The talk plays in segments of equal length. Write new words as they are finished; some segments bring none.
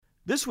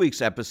This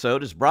week's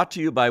episode is brought to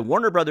you by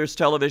Warner Brothers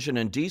Television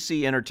and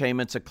DC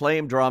Entertainment's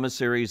acclaimed drama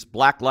series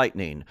Black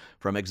Lightning,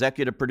 from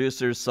executive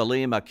producers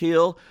Salim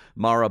Akil,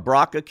 Mara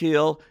Brock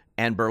Akil,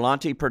 and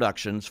Berlanti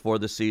Productions for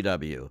the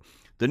CW.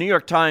 The New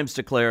York Times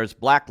declares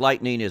Black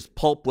Lightning is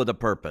pulp with a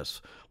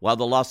purpose, while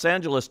the Los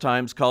Angeles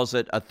Times calls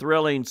it a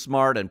thrilling,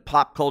 smart, and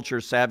pop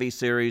culture savvy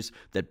series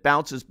that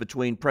bounces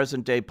between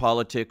present-day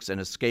politics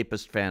and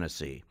escapist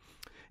fantasy.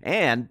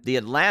 And The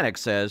Atlantic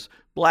says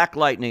Black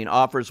Lightning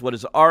offers what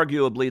is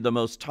arguably the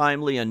most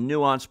timely and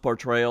nuanced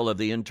portrayal of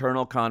the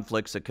internal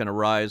conflicts that can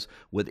arise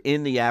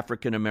within the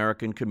African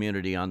American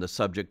community on the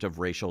subject of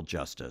racial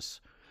justice.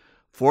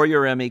 For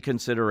your Emmy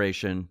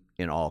consideration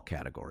in all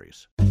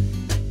categories.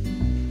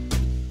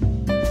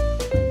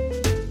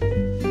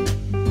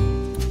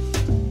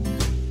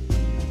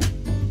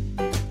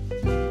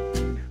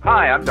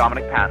 Hi, I'm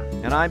Dominic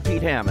Patten. And I'm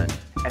Pete Hammond.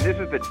 And this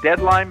is the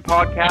Deadline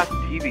Podcast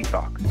TV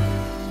Talk.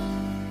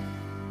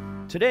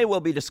 Today we'll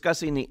be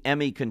discussing the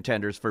Emmy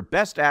contenders for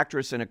Best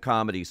Actress in a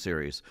Comedy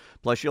Series.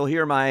 Plus you'll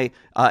hear my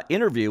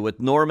interview with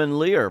Norman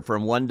Lear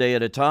from One Day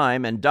at a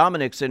Time and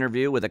Dominic's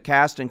interview with the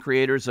cast and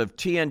creators of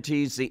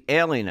TNT's The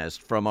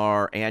Alienist from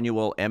our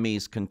annual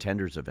Emmys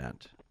Contenders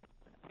event.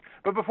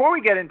 But before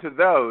we get into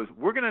those,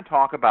 we're going to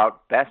talk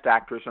about Best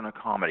Actress in a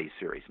Comedy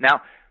Series.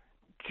 Now,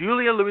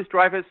 Julia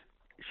Louis-Dreyfus,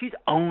 she's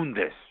owned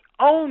this,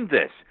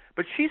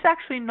 but she's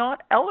actually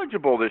not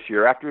eligible this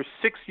year after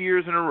 6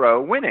 years in a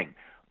row winning.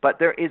 But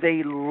there is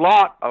a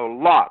lot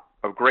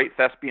of great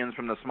thespians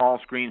from the small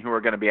screen who are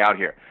going to be out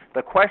here.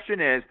 The question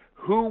is,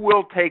 who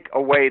will take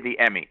away the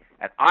Emmy?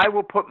 And I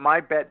will put my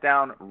bet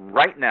down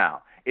right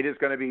now. It is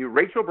going to be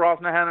Rachel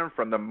Brosnahan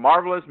from The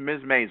Marvelous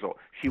Ms. Maisel.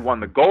 She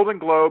won the Golden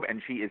Globe,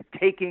 and she is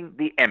taking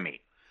the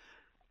Emmy.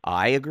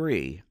 I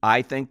agree.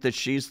 I think that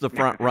she's the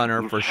front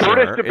runner for sure.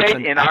 Shortest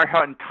debate in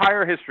our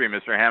entire history,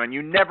 Mr. Hammond.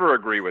 You never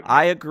agree with me.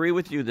 I agree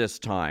with you this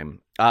time.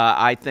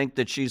 I think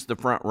that she's the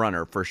front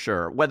runner for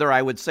sure. Whether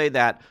I would say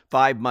that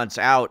 5 months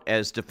out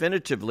as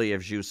definitively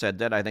as you said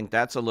that, I think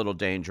that's a little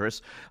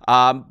dangerous.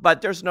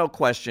 But there's no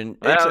question.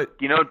 Well,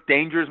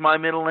 danger's my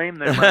middle name.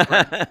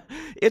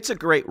 It's a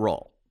great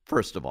role.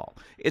 First of all,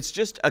 it's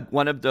just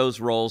one of those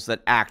roles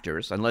that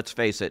actors, and let's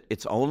face it,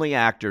 it's only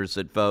actors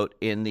that vote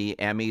in the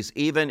Emmys,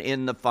 even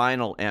in the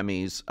final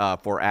Emmys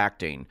for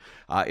acting.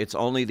 It's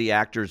only the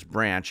actors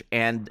branch,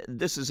 and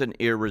this is an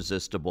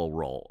irresistible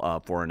role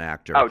for an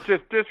actor. Oh,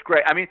 just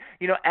great. I mean,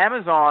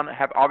 Amazon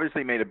have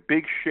obviously made a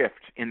big shift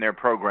in their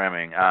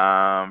programming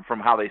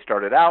from how they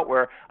started out,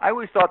 where I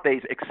always thought they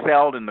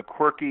excelled in the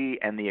quirky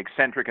and the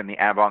eccentric and the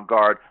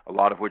avant-garde, a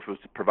lot of which was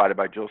provided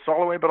by Jill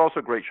Soloway, but also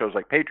great shows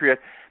like Patriot.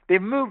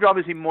 They've moved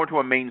obviously more to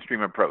a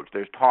mainstream approach.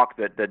 There's talk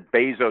that Jeff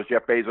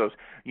Bezos,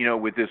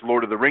 with this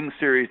Lord of the Rings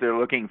series they're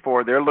looking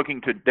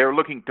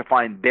to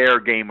find their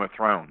Game of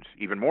Thrones,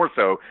 even more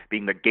so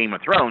being that Game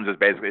of Thrones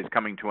is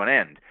coming to an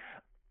end.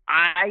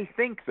 I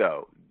think,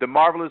 though, The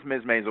Marvelous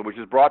Ms. Maisel, which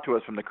is brought to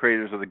us from the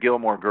creators of the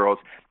Gilmore Girls,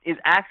 is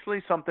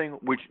actually something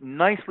which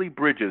nicely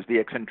bridges the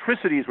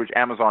eccentricities which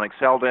Amazon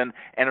excelled in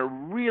and a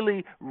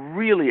really,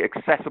 really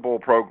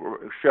accessible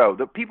show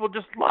that people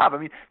just love. I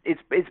mean,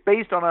 it's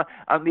based on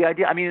the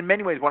idea. I mean, in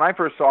many ways, when I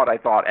first saw it, I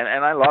thought,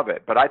 and I love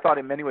it, but I thought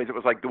in many ways it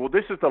was like, well,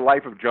 this is the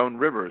life of Joan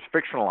Rivers,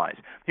 fictionalized.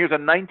 Here's a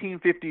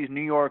 1950s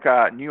New York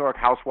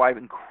housewife,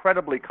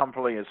 incredibly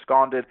comfortably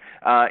ensconced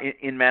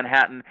in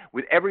Manhattan,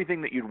 with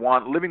everything that you'd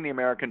want, living the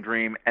American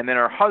dream, and then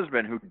her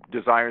husband, who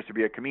desires to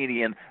be a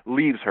comedian,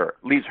 leaves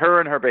her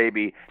and her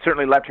baby,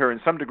 certainly left her in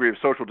some degree of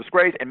social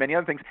disgrace and many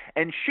other things,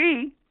 and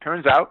she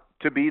turns out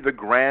to be the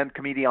grand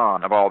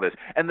comedian of all this.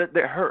 And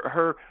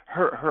her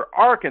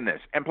arc in this,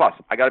 and plus,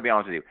 I got to be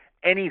honest with you,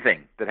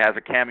 anything that has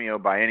a cameo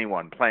by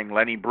anyone playing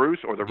Lenny Bruce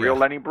or the real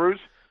Lenny Bruce,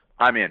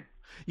 I'm in.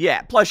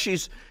 Yeah, plus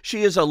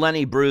she is a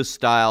Lenny Bruce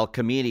style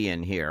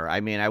comedian here.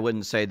 I mean, I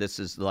wouldn't say this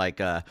is like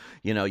a,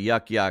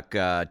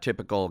 yuck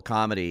typical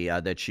comedy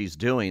that she's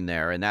doing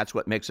there, and that's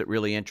what makes it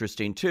really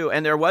interesting too.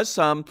 And there was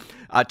some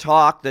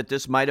talk that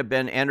this might have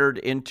been entered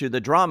into the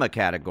drama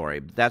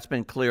category. That's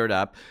been cleared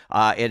up.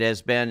 It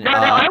has been. No,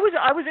 I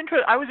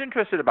was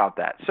interested about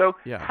that. So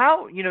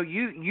how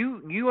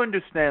you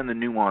understand the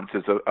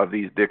nuances of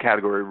the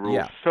category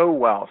rules so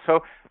well.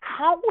 So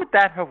how would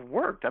that have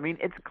worked? I mean,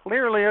 it's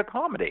clearly a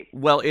comedy.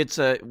 Well,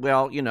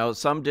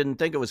 some didn't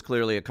think it was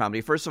clearly a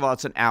comedy. First of all,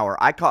 it's an hour.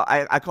 I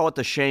call it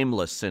the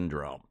Shameless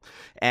syndrome.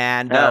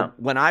 And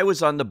when I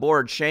was on the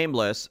board,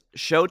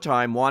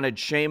 Showtime wanted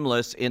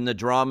Shameless in the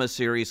drama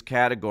series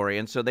category,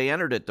 and so they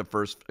entered it the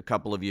first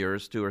couple of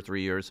years, 2 or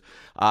 3 years,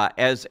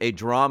 as a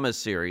drama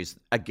series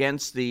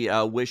against the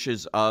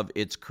wishes of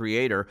its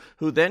creator,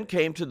 who then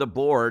came to the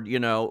board,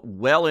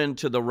 well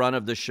into the run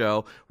of the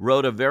show,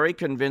 wrote a very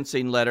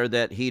convincing letter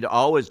that he'd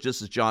always,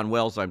 just as John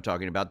Wells I'm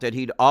talking about, that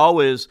he'd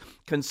always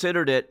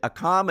considered it a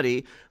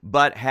comedy,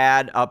 but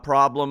had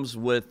problems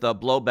with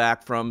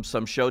blowback from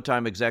some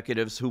Showtime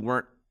executives who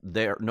weren't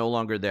there, no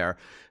longer there.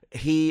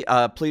 he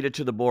pleaded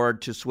to the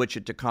board to switch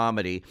it to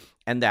comedy,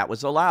 and that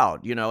was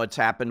allowed. It's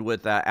happened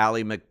with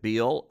Ally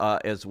McBeal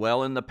as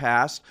well in the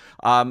past.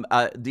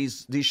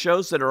 These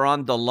shows that are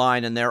on the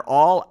line, and they're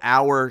all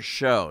hour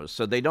shows,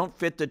 so they don't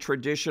fit the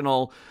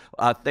traditional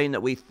thing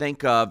that we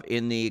think of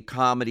in the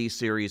comedy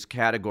series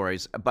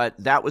categories. But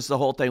that was the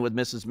whole thing with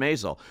Mrs.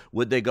 Maisel.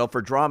 Would they go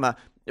for drama?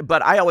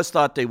 But I always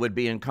thought they would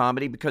be in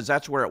comedy because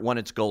that's where it won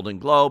its Golden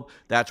Globe.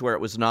 That's where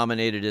it was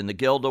nominated in the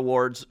Guild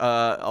Awards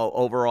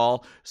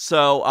overall.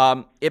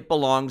 So it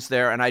belongs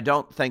there, and I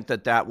don't think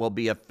that will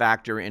be a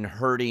factor in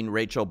hurting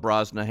Rachel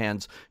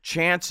Brosnahan's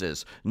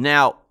chances.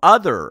 Now,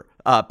 other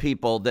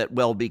people that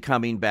will be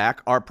coming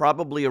back are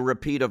probably a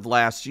repeat of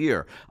last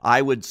year.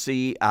 I would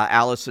see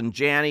Allison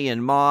Janney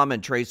and Mom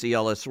and Tracy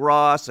Ellis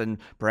Ross and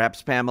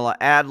perhaps Pamela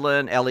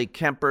Adlon. Ellie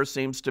Kemper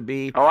seems to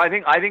be. Oh, I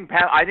think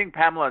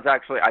Pamela is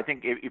actually. I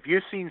think if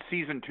you've seen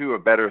season 2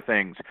 of Better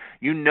Things,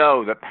 you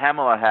know that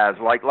Pamela has,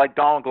 like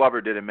Donald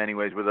Glover did in many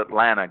ways with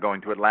Atlanta, going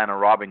to Atlanta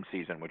robbing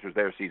season, which was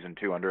their season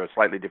 2 under a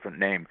slightly different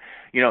name.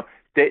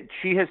 That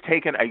she has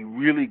taken a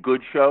really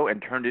good show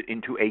and turned it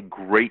into a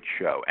great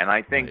show. And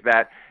I think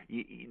that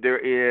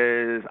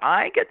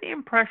I get the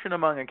impression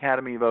among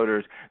Academy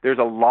voters, there's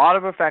a lot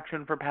of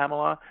affection for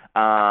Pamela.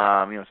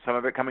 Some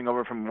of it coming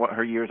over from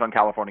her years on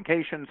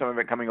Californication, some of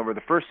it coming over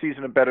the first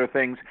season of Better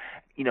Things.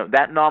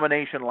 That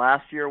nomination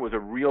last year was a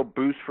real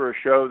boost for a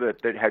show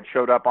that had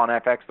showed up on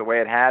FX the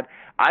way it had.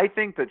 I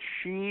think that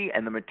she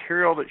and the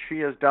material that she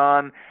has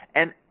done,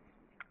 and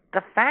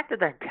the fact that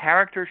the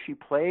character she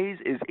plays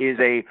is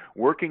a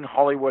working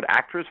Hollywood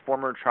actress,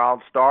 former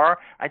child star,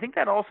 I think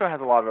that also has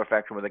a lot of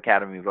affection with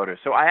Academy voters.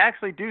 So I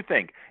actually do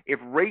think if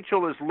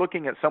Rachel is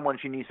looking at someone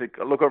she needs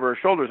to look over her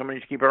shoulder, someone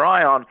she needs to keep her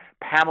eye on,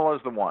 Pamela's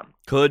the one.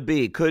 Could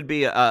be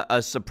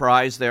a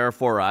surprise there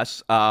for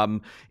us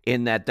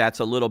in that's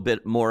a little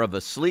bit more of a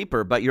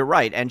sleeper. But you're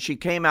right, and she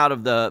came out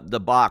of the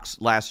box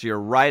last year,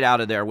 right out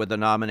of there with a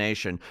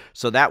nomination.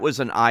 So that was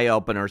an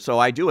eye-opener. So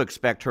I do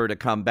expect her to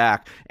come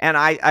back, and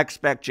I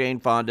expect Jane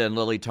Fonda and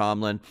Lily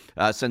Tomlin,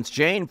 since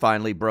Jane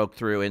finally broke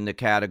through in the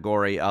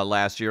category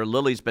last year.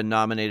 Lily's been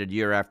nominated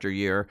year after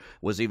year,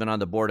 was even on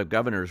the Board of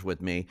Governors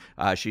with me.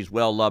 She's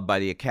well loved by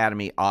the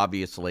Academy,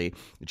 obviously.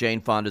 Jane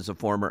Fonda's a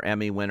former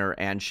Emmy winner,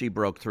 and she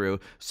broke through.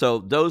 So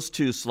those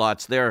two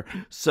slots there.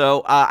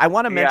 So I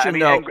want to mention,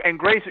 though, and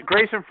Grace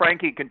and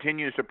Frankie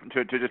continues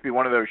to just be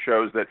one of those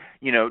shows that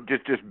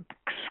just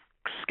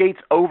skates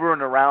over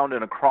and around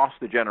and across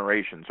the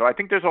generation. So I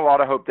think there's a lot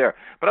of hope there.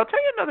 But I'll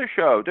tell you another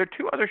show. There are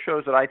 2 other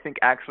shows that I think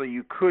actually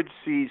you could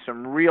see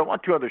some real,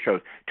 not 2 other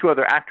shows, 2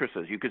 other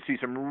actresses. You could see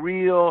some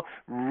real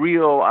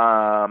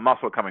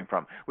muscle coming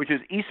from, which is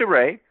Issa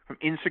Rae from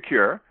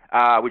Insecure,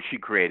 which she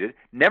created,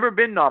 never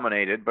been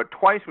nominated, but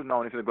twice was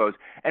nominated for the Globes,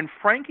 and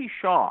Frankie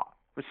Shaw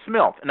with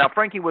Smilf. Now,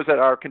 Frankie was at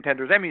our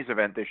Contenders Emmys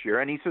event this year,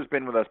 and Issa's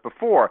been with us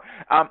before.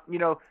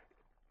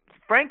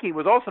 Frankie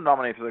was also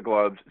nominated for the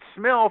Globes.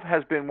 Smilf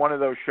has been one of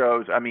those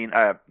shows.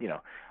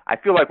 I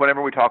feel like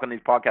whenever we talk on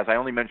these podcasts, I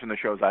only mention the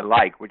shows I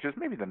like, which is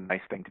maybe the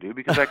nice thing to do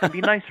because I can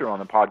be nicer on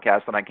the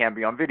podcast than I can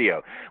be on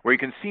video, where you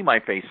can see my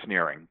face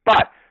sneering.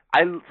 But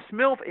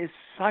Smilf is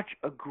such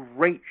a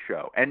great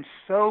show and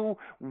so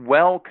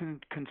well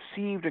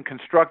conceived and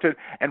constructed,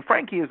 and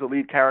Frankie is the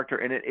lead character,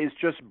 and it is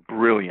just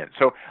brilliant.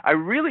 So I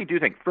really do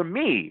think, for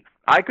me,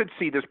 I could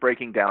see this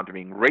breaking down to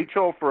being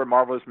Rachel for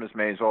Marvelous Miss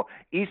Maisel,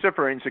 Issa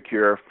for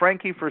Insecure,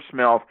 Frankie for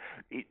Smilf,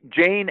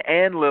 Jane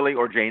and Lily,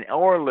 or Jane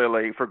or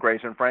Lily for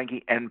Grace and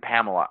Frankie, and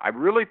Pamela. I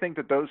really think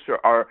that those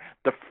are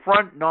the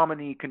front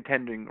nominee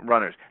contending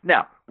runners.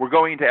 Now, we're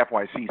going into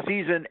FYC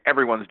season.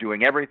 Everyone's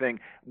doing everything.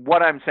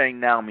 What I'm saying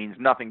now means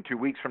nothing 2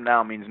 weeks from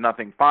now, means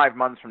nothing 5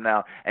 months from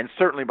now, and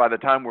certainly by the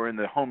time we're in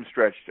the home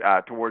stretch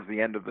towards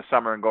the end of the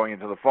summer and going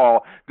into the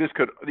fall,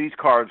 these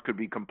cards could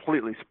be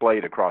completely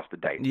splayed across the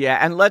date. Yeah,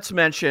 and let's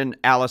mention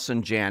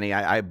Allison Janney.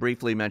 I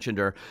briefly mentioned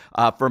her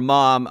for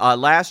Mom.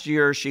 Last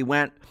year, she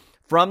went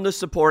from the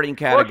supporting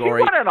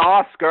category. Well, she won an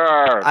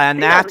Oscar,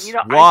 and that's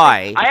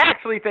why. I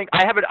actually think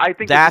I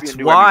think that's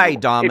why,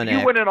 Dominic. If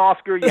you win an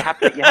Oscar, you have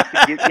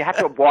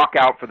to walk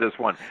out for this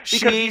one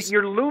because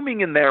you're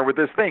looming in there with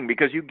this thing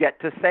because you get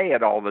to say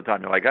it all the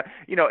time. You're like,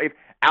 if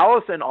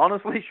Allison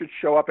honestly should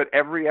show up at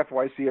every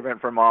FYC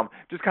event for Mom,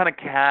 just kind of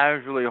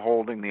casually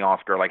holding the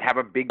Oscar, like have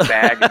a big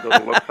bag and go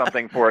to look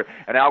something for it,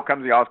 and out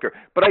comes the Oscar.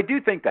 But I do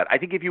think that. I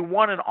think if you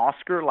won an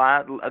Oscar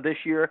this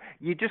year,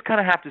 you just kind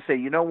of have to say,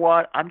 you know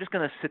what, I'm just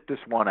going to sit this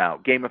one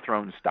out, Game of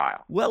Thrones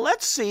style. Well,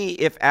 let's see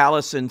if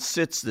Allison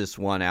sits this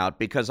one out,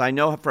 because I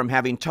know from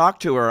having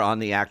talked to her on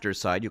the actor's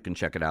side, you can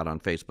check it out on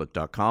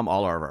Facebook.com,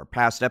 all of our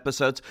past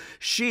episodes,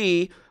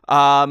 she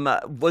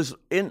was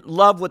in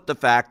love with the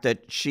fact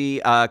that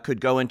she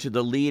could go into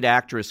the lead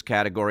actress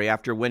category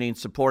after winning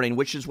supporting,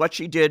 which is what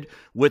she did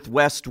with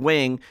West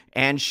Wing,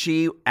 and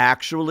she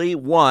actually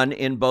won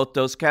in both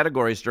those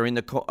categories during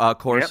the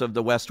course of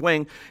the West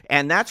Wing,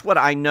 and that's what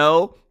I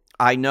know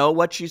I know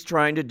what she's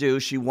trying to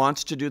do. She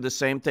wants to do the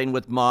same thing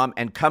with Mom.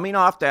 And coming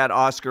off that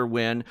Oscar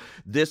win,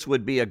 this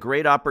would be a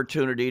great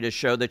opportunity to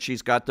show that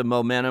she's got the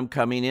momentum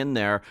coming in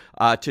there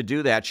to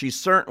do that. She's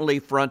certainly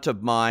front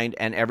of mind,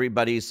 and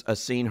everybody's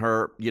seen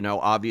her,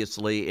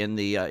 obviously in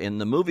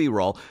the movie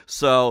role.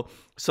 So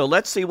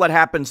let's see what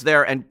happens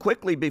there. And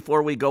quickly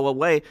before we go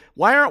away,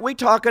 why aren't we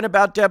talking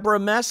about Deborah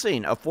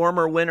Messing, a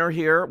former winner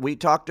here? We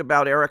talked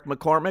about Eric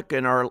McCormick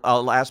in our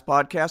last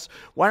podcast.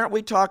 Why aren't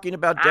we talking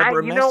about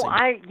Deborah Messing?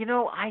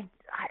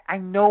 I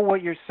know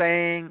what you're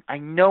saying. I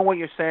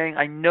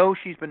know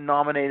she's been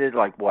nominated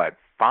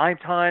 5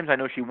 times. I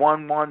know she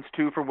won once,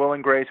 2 for Will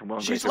and Grace, and Will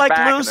and Grace is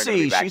back,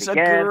 Lucy. She's a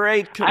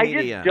great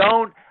comedian.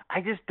 I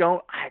just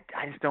don't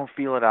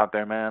feel it out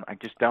there, man. I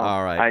just don't.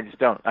 All right. I just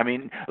don't. I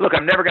mean, look,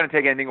 I'm never going to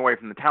take anything away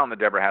from the talent that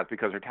Deborah has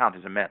because her talent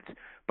is immense.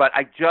 But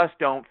I just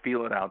don't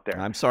feel it out there.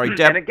 I'm sorry,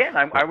 And again,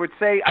 I would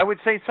say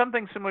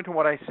something similar to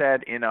what I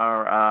said in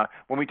our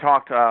when we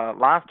talked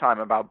last time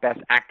about Best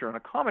Actor in a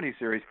Comedy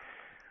Series.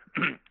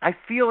 I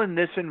feel in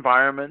this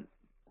environment,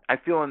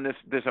 in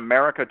this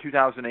America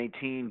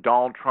 2018,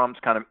 Donald Trump's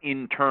kind of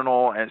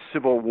internal and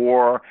civil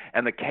war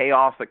and the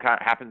chaos that kind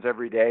of happens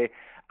every day.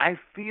 I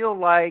feel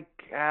like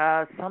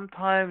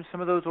sometimes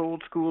some of those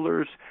old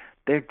schoolers,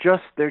 they're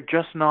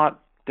not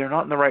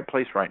in the right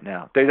place right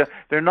now.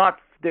 They're not.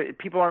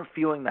 People aren't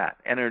feeling that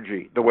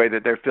energy the way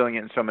that they're feeling it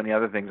in so many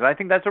other things, and I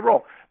think that's a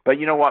role. But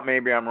you know what?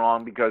 Maybe I'm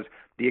wrong, because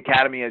the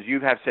Academy, as you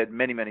have said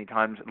many, many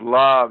times,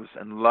 loves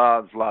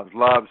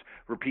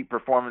repeat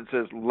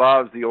performances,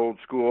 loves the old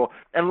school,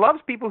 and loves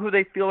people who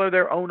they feel are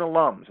their own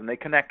alums and they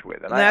connect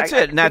with. And that's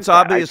it. And that's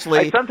obviously.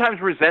 I sometimes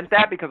resent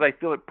that because I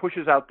feel it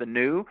pushes out the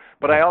new,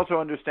 but I also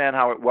understand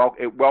how it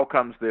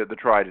welcomes the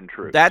tried and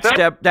true. That's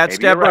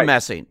Deborah right.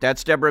 Messing.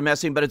 That's Deborah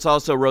Messing, but it's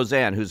also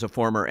Roseanne, who's a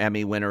former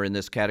Emmy winner in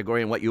this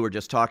category, and what you were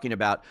just talking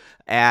about.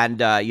 And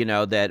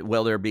that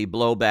will there be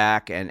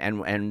blowback,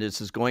 and this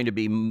is going to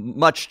be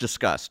much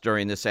discussed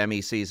during this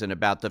Emmy season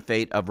about the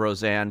fate of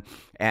Roseanne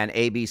and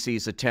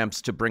ABC's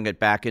attempts to bring it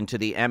back into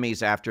the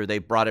Emmys after they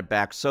brought it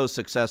back so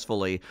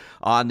successfully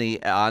on the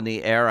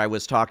air. I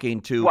was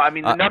talking to. Well, I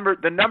mean,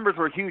 the numbers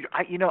were huge.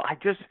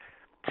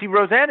 See,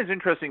 Roseanne is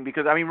interesting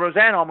because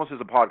Roseanne almost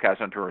is a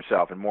podcast unto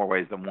herself in more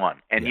ways than one,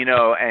 and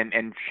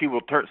and she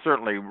will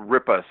certainly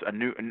rip us a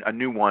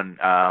new one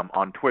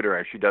on Twitter,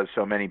 as she does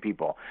so many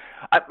people.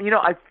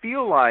 I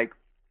feel like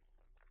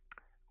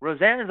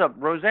Roseanne is a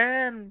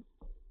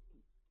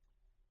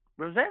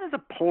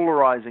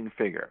polarizing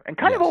figure, and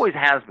kind of always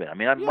has been. I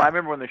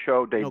remember when the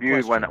show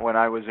debuted, when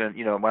I was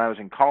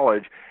in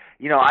college.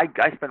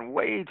 I spent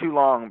way too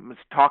long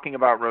talking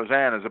about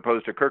Roseanne as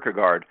opposed to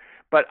Kierkegaard,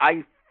 but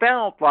I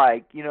felt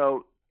like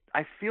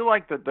I feel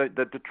like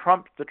the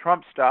Trump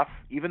stuff,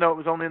 even though it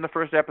was only in the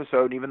first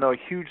episode, even though a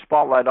huge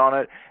spotlight on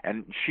it,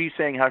 and she's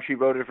saying how she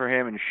voted for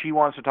him, and she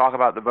wants to talk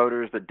about the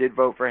voters that did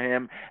vote for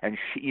him, and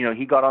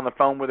he got on the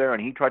phone with her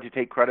and he tried to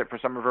take credit for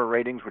some of her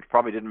ratings, which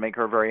probably didn't make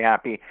her very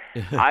happy.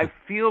 I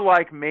feel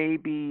like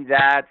maybe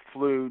that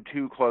flew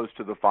too close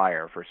to the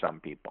fire for some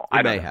people.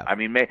 I don't know.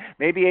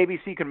 Maybe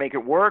ABC can make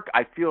it work.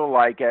 I feel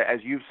like, as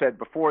you've said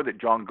before, that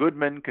John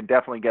Goodman can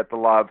definitely get the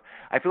love.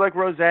 I feel like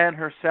Roseanne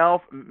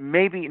herself,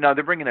 maybe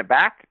they're bringing it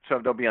back, so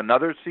there'll be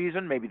another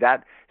season, maybe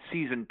that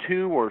season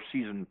 2 or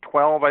season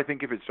 12, I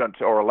think, if it's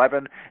or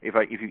 11,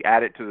 if you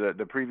add it to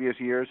the previous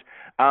years.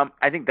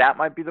 I think that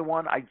might be the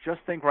one. I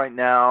just think right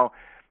now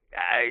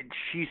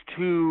she's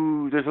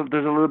too. There's a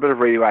little bit of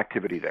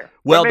radioactivity there.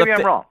 Well, maybe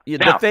I'm wrong.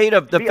 The fate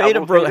of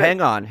hang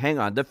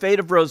on. The fate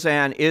of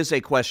Roseanne is a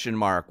question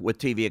mark with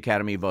TV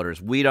Academy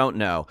voters. We don't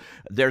know.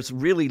 There's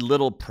really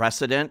little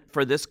precedent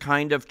for this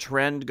kind of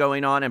trend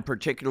going on, and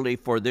particularly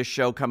for this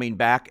show coming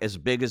back as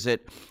big as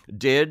it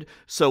did.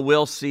 So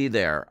we'll see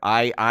there.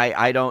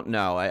 I don't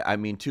know. I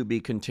mean, to be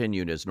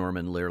continued, as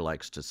Norman Lear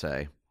likes to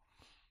say.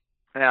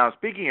 Now,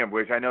 speaking of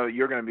which, I know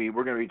we're going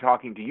to be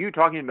talking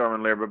to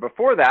Norman Lear, but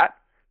before that,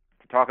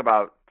 talk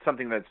about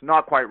something that's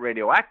not quite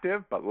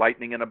radioactive, but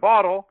lightning in a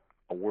bottle,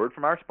 a word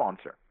from our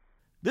sponsor.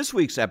 This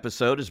week's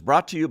episode is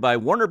brought to you by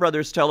Warner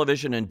Brothers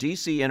Television and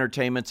DC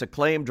Entertainment's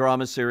acclaimed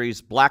drama series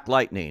Black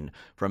Lightning,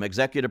 from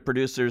executive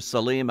producers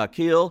Salim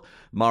Akil,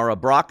 Mara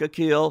Brock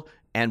Akil,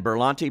 and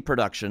Berlanti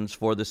Productions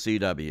for the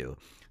CW.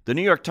 The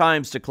New York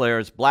Times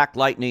declares Black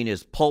Lightning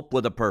is pulp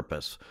with a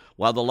purpose,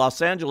 while the Los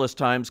Angeles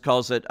Times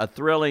calls it a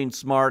thrilling,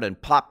 smart, and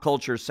pop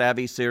culture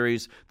savvy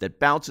series that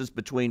bounces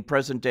between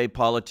present-day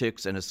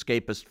politics and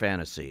escapist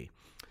fantasy.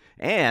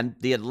 And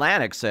The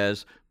Atlantic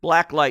says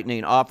Black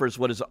Lightning offers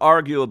what is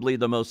arguably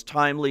the most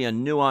timely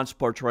and nuanced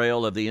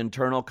portrayal of the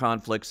internal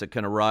conflicts that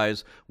can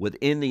arise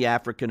within the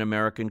African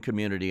American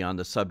community on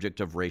the subject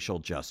of racial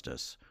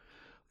justice.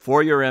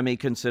 For your Emmy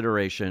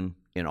consideration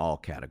in all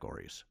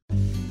categories.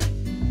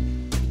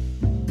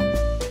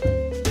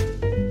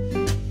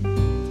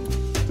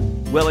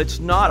 Well, it's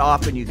not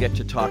often you get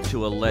to talk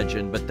to a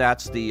legend, but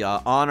that's the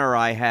honor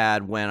I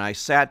had when I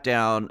sat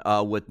down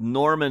with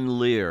Norman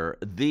Lear,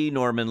 the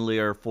Norman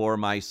Lear, for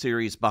my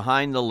series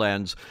Behind the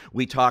Lens.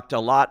 We talked a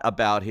lot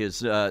about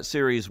his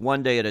series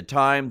One Day at a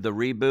Time, the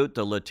reboot,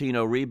 the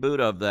Latino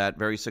reboot of that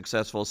very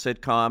successful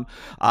sitcom,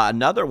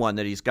 another one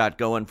that he's got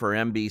going for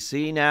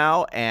NBC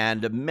now,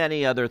 and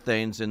many other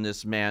things in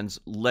this man's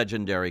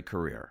legendary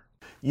career.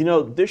 You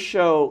know, this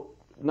show,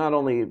 not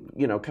only,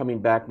 coming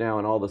back now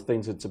and all the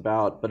things it's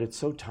about, but it's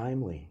so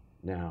timely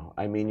now.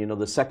 I mean,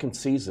 the second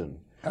season,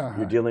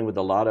 you're dealing with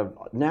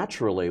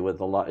naturally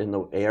with a lot in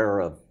the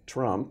era of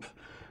Trump,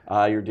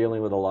 you're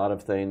dealing with a lot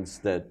of things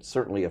that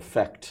certainly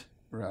affect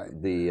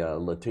the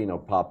Latino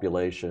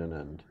population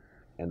and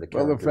the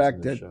characters. Well, the fact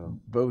in the that show.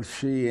 Both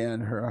she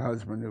and her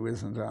husband, who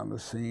isn't on the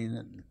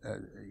scene,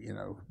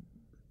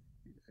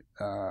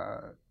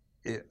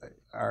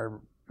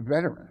 are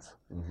veterans.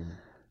 Mm-hmm.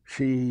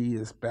 She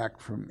is back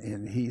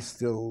and he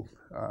still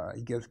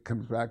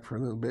comes back for a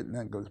little bit and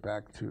then goes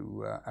back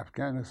to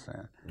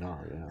Afghanistan. Oh,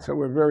 yeah. So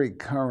we're very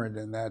current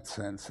in that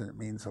sense, and it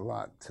means a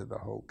lot to the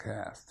whole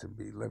cast to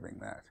be living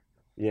that.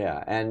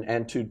 Yeah,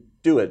 and to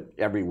do it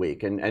every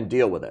week and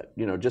deal with it,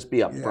 just be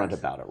upfront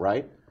about it,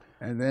 right?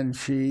 And then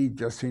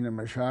Justina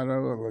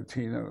Machado, a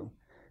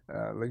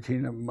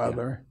Latina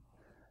mother,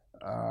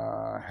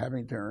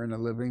 having to earn a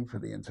living for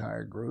the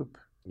entire group.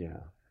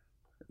 Yeah.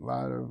 A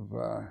lot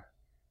of...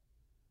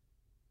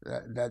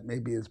 That may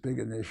be as big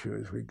an issue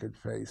as we could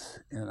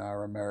face in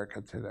our America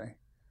today.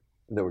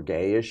 There were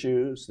gay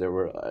issues. There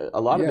were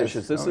a lot of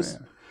issues. This is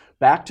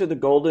back to the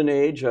golden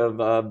age of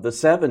the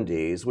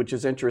 70s, which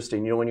is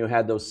interesting. When you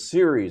had those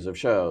series of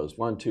shows,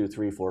 1, 2,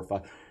 3, 4,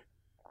 5,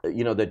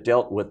 that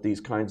dealt with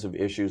these kinds of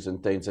issues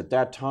and things. At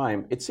that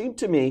time, it seemed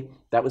to me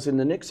that was in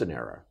the Nixon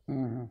era.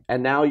 Mm-hmm.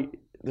 And now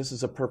this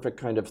is a perfect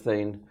kind of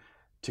thing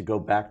to go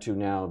back to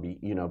now,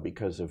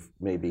 because of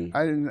maybe...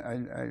 I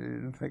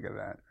didn't think of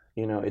that.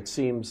 It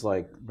seems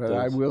like... But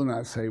I will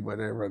not say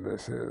whatever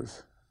this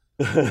is.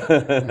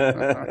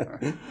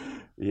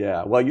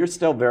 Yeah, well, you're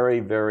still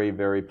very, very,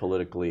 very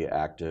politically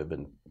active,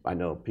 and I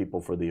know People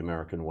for the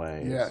American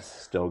Way is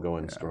still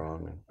going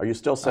strong. Are you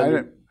still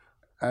sending...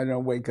 I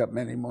don't wake up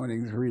many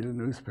mornings, read a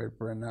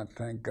newspaper, and not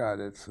thank God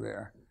it's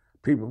there.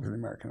 People for the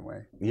American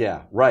Way.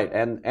 Yeah, right,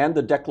 and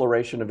the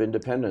Declaration of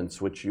Independence,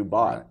 which you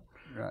bought.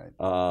 Right.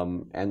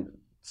 And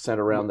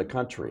sent around the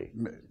country.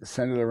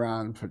 Sent it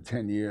around for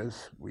 10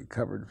 years. We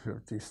covered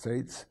 50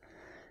 states.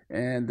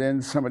 And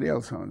then somebody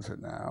else owns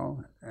it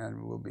now,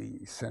 and we'll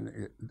be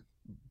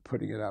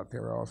putting it out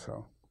there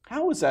also.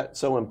 How is that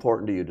so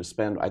important to you to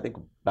spend, I think,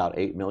 about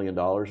 $8 million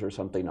or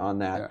something on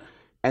that,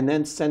 and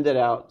then send it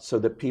out so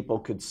that people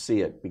could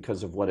see it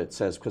because of what it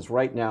says? Because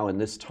right now, in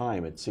this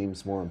time, it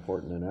seems more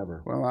important than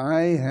ever. Well,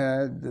 I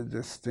had the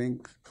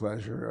distinct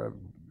pleasure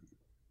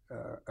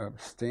of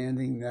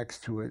standing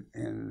next to it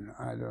in,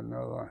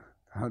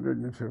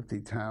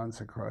 150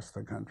 towns across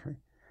the country,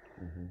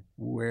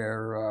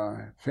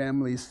 where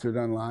families stood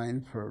on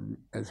line for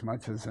as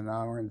much as an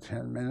hour and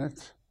 10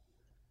 minutes.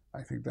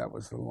 I think that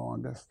was the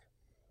longest,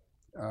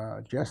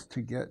 just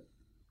to get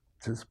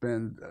to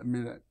spend a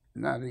minute,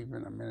 not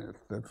even a minute,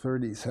 the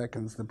 30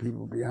 seconds the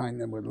people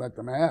behind them would let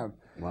them have,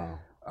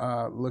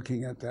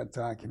 looking at that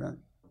document.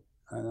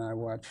 And I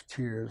watched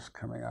tears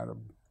coming out of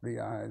the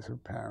eyes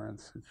of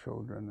parents and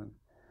children,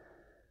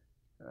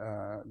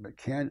 but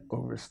can't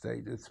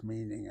overstate its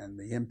meaning and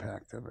the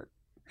impact of it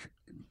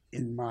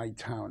in my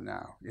town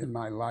now, in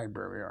my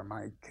library or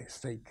my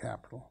state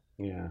capital.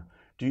 Yeah.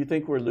 Do you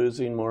think we're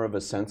losing more of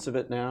a sense of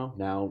it now?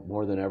 Now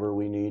more than ever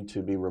we need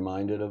to be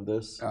reminded of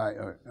this?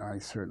 I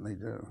certainly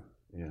do.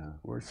 Yeah.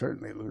 We're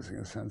certainly losing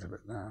a sense of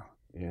it now.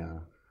 Yeah.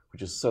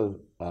 Which is so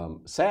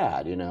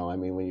sad, I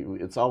mean,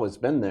 it's always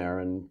been there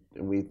and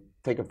we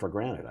take it for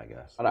granted, I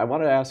guess. But I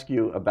want to ask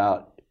you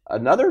about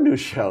another new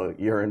show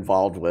you're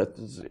involved with.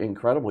 It's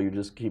incredible.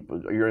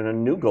 You're in a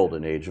new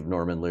golden age of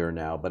Norman Lear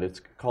now, but it's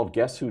called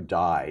Guess Who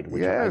Died,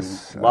 which I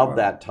love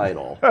that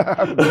title.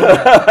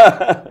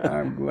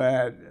 I'm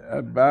glad.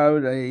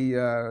 About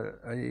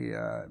a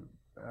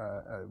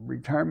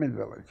retirement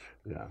village.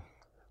 Yeah.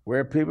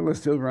 Where people are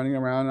still running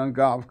around on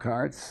golf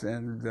carts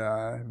and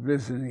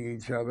visiting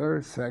each other.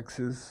 Sex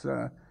is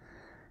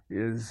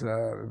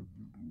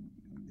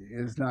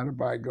not a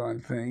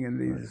bygone thing in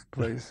these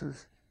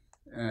places,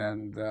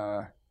 and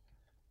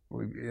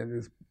it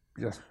is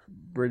just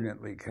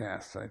brilliantly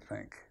cast, I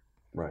think.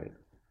 Right,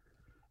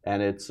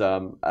 and it's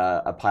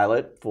a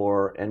pilot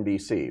for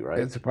NBC, right?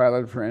 It's a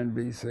pilot for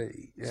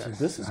NBC. Yes. So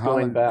this is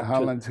going back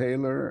Holland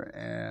Taylor,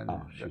 and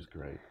she's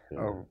great. Yeah.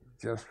 Oh,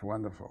 just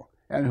wonderful.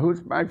 And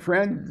who's my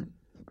friend?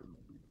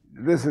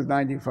 This is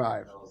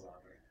 95.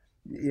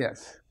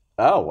 Yes.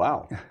 Oh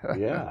wow!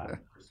 Yeah.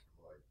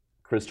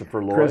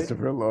 Christopher Lloyd?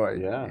 Christopher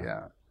Lloyd,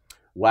 yeah.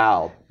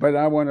 Wow. But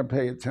I want to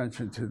pay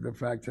attention to the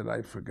fact that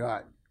I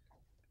forgot.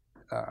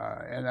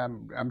 And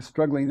I'm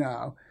struggling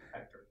now.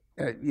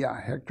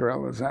 Hector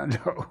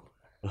Elizondo.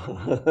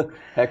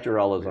 Hector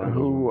Elizondo.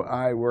 Who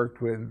I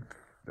worked with,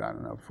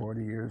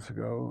 40 years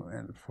ago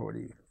and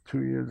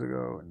 42 years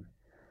ago. And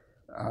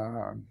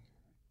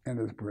and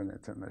is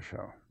brilliant in the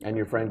show. And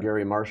your friend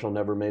Gary Marshall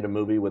never made a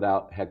movie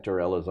without Hector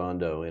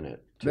Elizondo in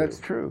it, too. That's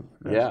true.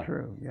 That's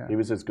true, yeah. He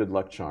was his good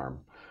luck charm.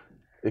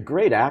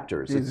 Great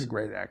actors. He's a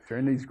great actor,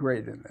 and he's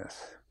great in this.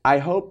 I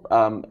hope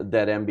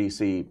that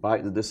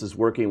NBC, this is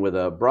working with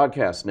a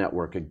broadcast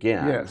network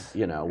again, yes.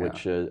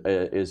 Which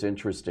is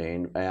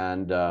interesting,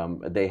 and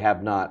they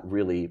have not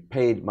really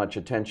paid much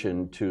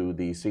attention to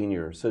the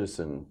senior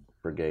citizen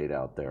brigade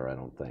out there, I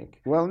don't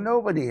think. Well,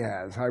 nobody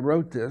has. I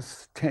wrote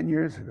this 10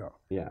 years ago.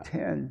 Yeah.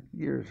 10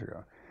 years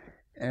ago.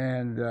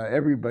 And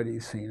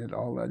everybody's seen it,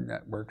 all the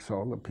networks,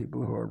 all the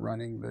people who are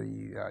running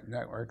the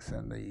networks,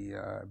 and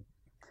the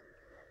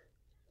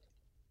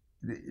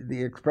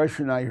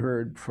expression I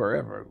heard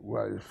forever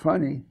was,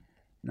 funny,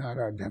 not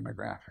our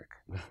demographic.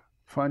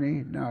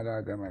 Funny, not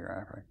our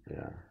demographic.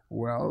 Yeah.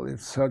 Well, it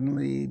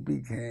suddenly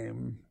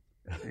became,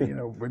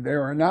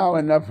 there are now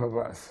enough of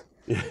us.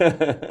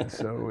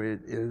 So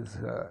it is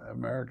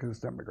America's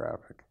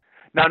demographic.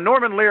 Now,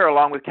 Norman Lear,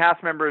 along with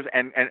cast members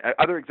and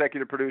other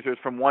executive producers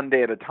from One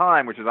Day at a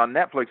Time, which is on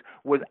Netflix,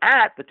 was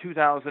at the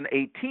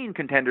 2018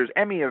 Contenders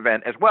Emmy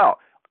event as well.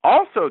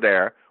 Also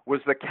there was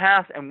the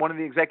cast and one of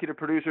the executive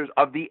producers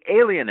of The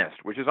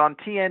Alienist, which is on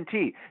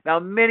TNT. Now,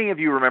 many of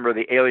you remember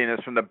The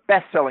Alienist from the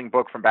best-selling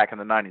book from back in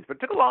the 90s, but it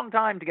took a long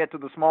time to get to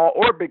the small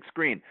or big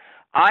screen.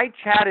 I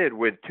chatted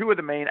with two of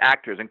the main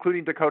actors,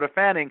 including Dakota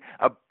Fanning,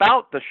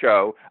 about the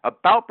show,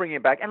 about bringing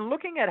it back, and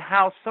looking at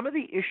how some of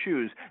the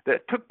issues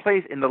that took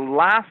place in the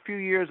last few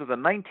years of the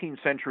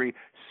 19th century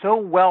so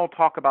well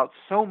talk about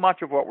so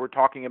much of what we're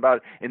talking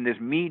about in this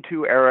Me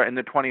Too era in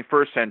the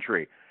 21st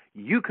century.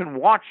 You can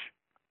watch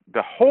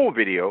the whole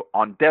video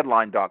on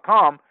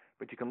Deadline.com,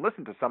 but you can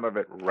listen to some of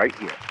it right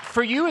here.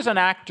 For you as an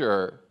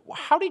actor,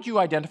 how did you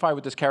identify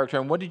with this character,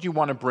 and what did you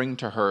want to bring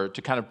to her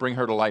to kind of bring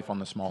her to life on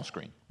the small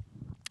screen?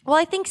 Well,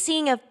 I think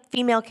seeing a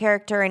female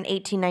character in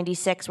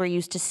 1896, we're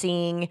used to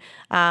seeing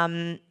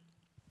a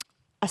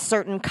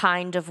certain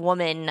kind of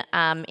woman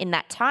in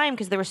that time,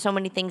 because there were so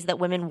many things that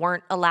women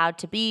weren't allowed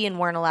to be and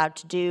weren't allowed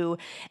to do.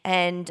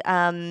 And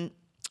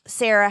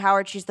Sarah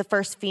Howard, she's the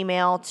first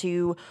female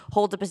to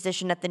hold a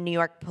position at the New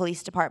York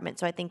Police Department.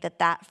 So I think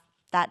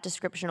that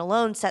description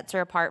alone sets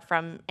her apart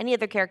from any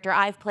other character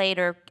I've played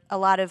or a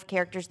lot of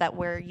characters that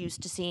we're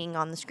used to seeing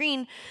on the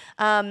screen.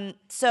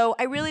 So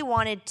I really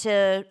wanted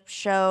to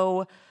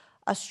show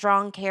a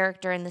strong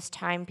character in this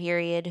time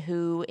period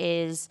who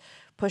is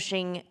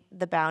pushing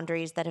the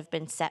boundaries that have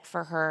been set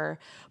for her,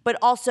 but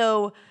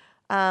also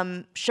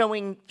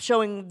showing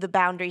the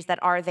boundaries that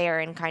are there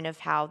and kind of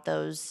how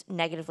those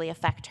negatively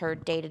affect her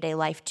day-to-day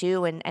life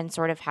too, and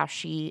sort of how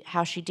she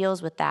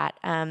deals with that.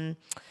 And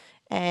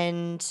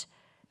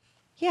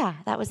yeah,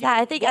 that was that.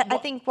 I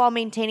think while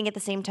maintaining at the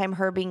same time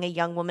her being a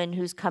young woman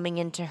who's coming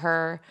into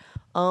her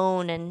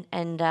own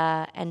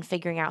and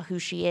figuring out who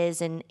she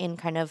is in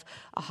kind of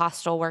a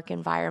hostile work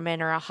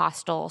environment or a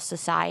hostile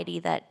society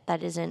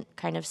that isn't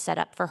kind of set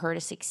up for her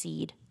to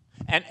succeed.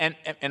 And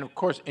of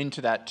course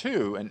into that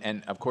too,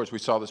 and of course we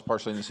saw this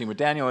partially in the scene with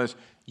Daniel, is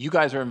you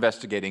guys are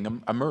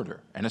investigating a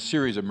murder and a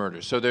series of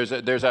murders. So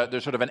there's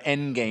sort of an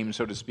end game,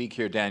 so to speak,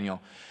 here,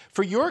 Daniel.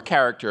 For your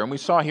character, and we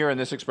saw here in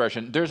this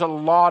expression, there's a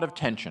lot of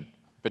tension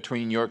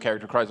between your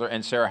character, Chrysler,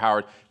 and Sarah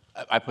Howard.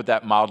 I put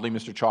that mildly,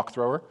 Mr. Chalk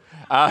Thrower.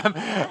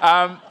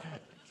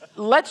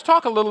 Let's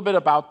talk a little bit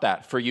about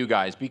that for you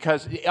guys,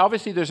 because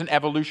obviously there's an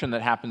evolution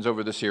that happens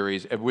over the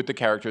series with the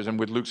characters and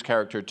with Luke's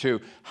character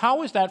too.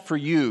 How is that for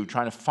you,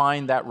 trying to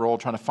find that role,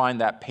 trying to find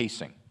that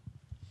pacing?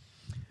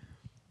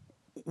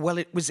 Well,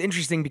 it was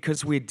interesting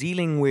because we're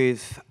dealing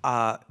with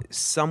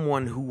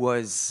someone who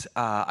was,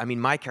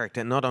 my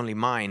character, not only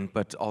mine,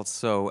 but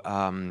also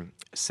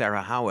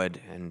Sarah Howard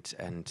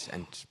and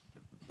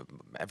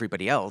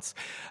everybody else,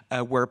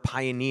 were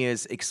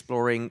pioneers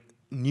exploring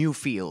new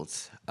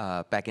fields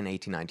back in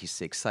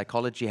 1896.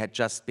 Psychology had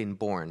just been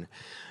born.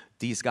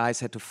 These guys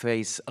had to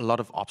face a lot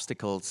of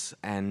obstacles,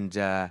 and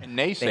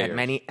they had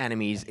many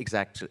enemies,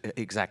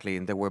 exactly,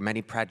 and there were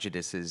many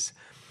prejudices.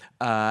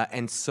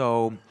 And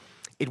so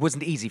it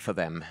wasn't easy for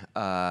them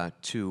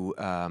to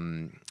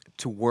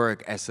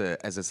work as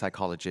a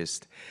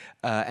psychologist.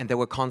 And they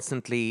were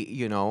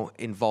constantly,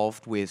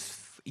 involved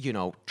with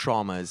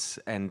traumas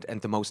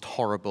and the most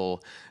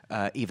horrible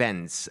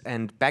events.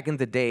 And back in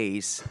the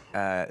days,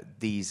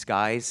 these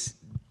guys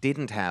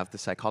the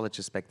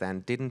psychologists back then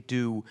didn't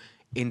do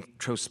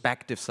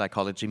introspective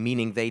psychology,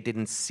 meaning they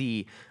didn't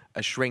see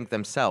a shrink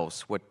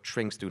themselves, what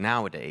shrinks do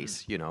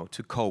nowadays,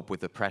 to cope with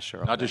the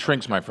pressure. Not just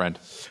shrinks, my friend.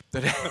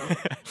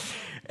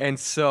 And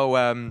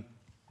so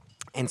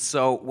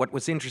what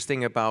was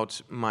interesting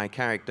about my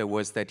character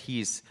was that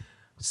he's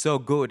so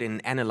good in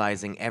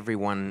analyzing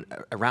everyone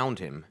around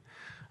him.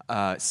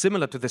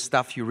 Similar to the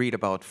stuff you read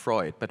about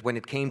Freud, but when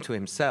it came to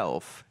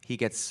himself, he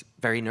gets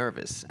very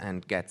nervous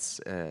and gets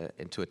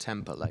into a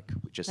temper, like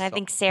we just saw. I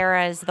think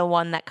Sarah is the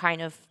one that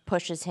kind of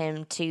pushes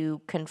him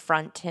to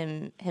confront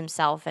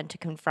himself and to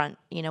confront,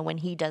 when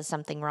he does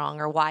something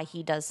wrong or why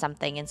he does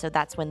something. And so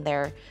that's when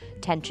their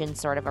tensions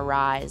sort of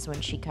arise,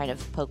 when she kind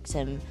of pokes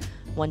him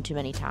one too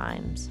many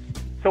times.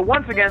 So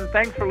once again,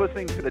 thanks for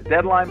listening to the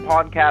Deadline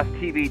Podcast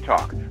TV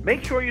Talk.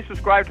 Make sure you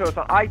subscribe to us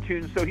on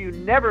iTunes so you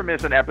never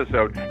miss an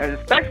episode, and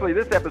especially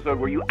this episode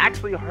where you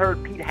actually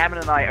heard Pete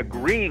Hammond and I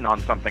agreeing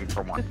on something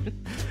for once.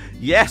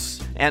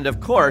 Yes, and of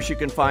course, you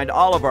can find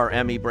all of our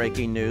Emmy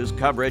breaking news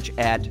coverage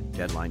at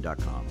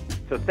Deadline.com.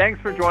 So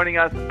thanks for joining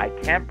us. I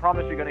can't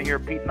promise you're going to hear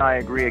Pete and I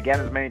agree again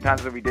as many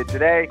times as we did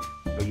today,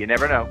 but you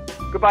never know.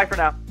 Goodbye for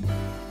now.